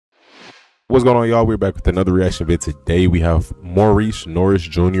What's going on, y'all? We're back with another reaction vid. Today we have Norris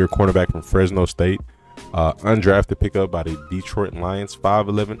Jr., cornerback from Fresno State, undrafted pickup by the Detroit Lions,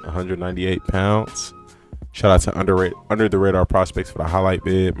 5'11", 198 pounds. Shout out to under the radar prospects for the highlight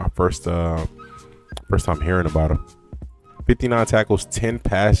vid. My first time hearing about him. 59 tackles, 10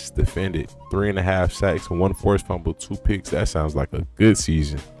 passes defended, 3.5 sacks, 1 forced fumble, 2 picks. That sounds like a good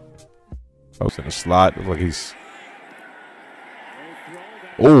season. I was in the slot. Looks like he's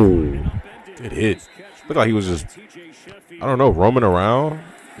good hit. Looked like he was just, I don't know, roaming around.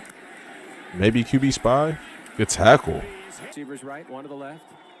 Maybe QB spy. Good tackle. Receivers right, one to the left.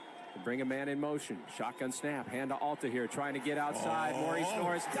 Bring a man in motion. Shotgun snap. Hand to Alta here, trying to get outside. Morice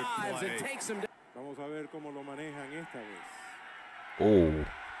Norris dives and takes him down. Oh,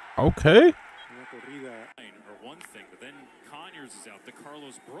 okay. Or one thing, but then Conyers is out. The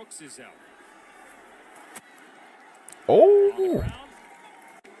Carlos Brooks is out. Oh,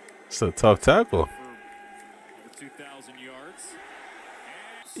 it's a tough tackle. 2,000 yards.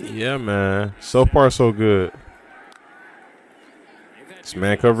 Yeah, man. So far, so good. It's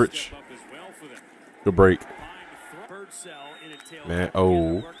man coverage. Good break. Man,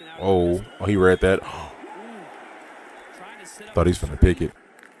 oh, he read that. Thought he's gonna pick it.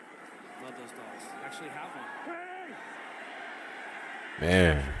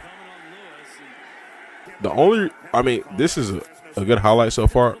 Man. This is a good highlight so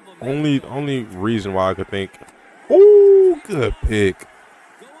far. Only reason why I could think, oh, good pick.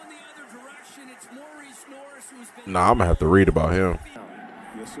 Nah, I'm gonna have to read about him.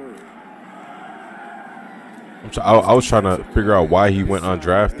 Yes, sir. I was trying to figure out why he went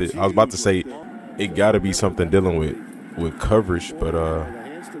undrafted. I was about to say it got to be something dealing with coverage, but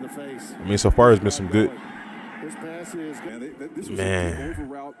I mean, so far it's been some good. Man,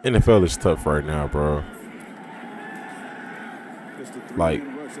 NFL is tough right now, bro. Like,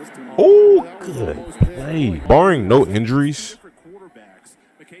 oh, good play. Barring no injuries,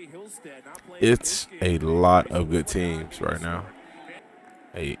 it's a lot of good teams right now.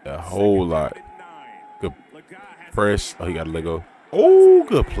 A whole lot. Good press. Oh, he got to let go. Oh,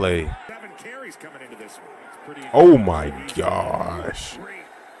 good play. Oh my gosh.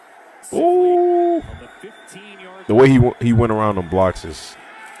 Oh, the way he went around them blocks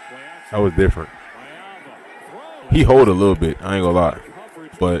that was different. He hold a little bit, I ain't gonna lie,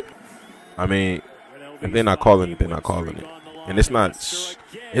 but I mean, if they're not calling it, they're not calling it. And it's not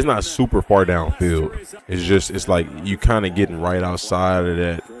super far downfield. It's like you kind of getting right outside of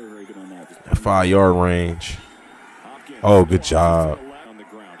that 5-yard range. Oh, good job.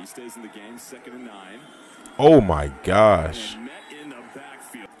 Oh my gosh.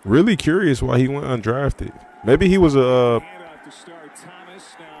 Really curious why he went undrafted. Maybe he was a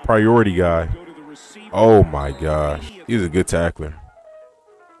priority guy. Oh my gosh. He's a good tackler.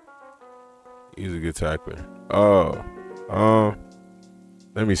 He's a good tackler.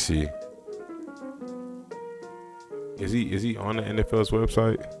 Let me see. Is he on the NFL's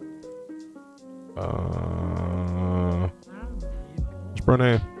website? What's her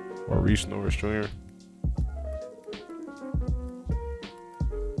name? Morice Norris Jr.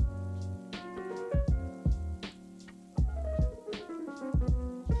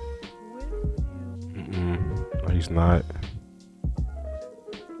 No, he's not.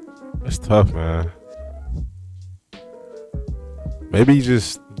 It's tough, man. Maybe he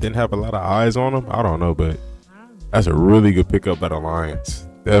just didn't have a lot of eyes on him. I don't know, but that's a really good pickup by the Lions.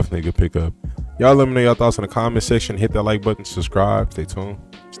 Definitely a good pickup. Y'all let me know your thoughts in the comment section. Hit that like button, subscribe, stay tuned,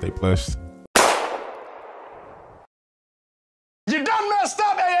 stay blessed. You done messed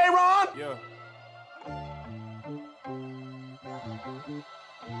up, Aaron. Yeah.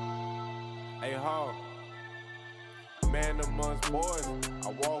 Hey, Hall. Man amongst boys, I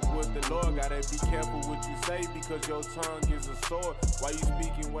walk with the Lord. Gotta be careful what you say because your tongue is a sword. Why you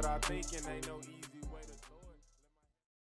speaking what I think and ain't no easy.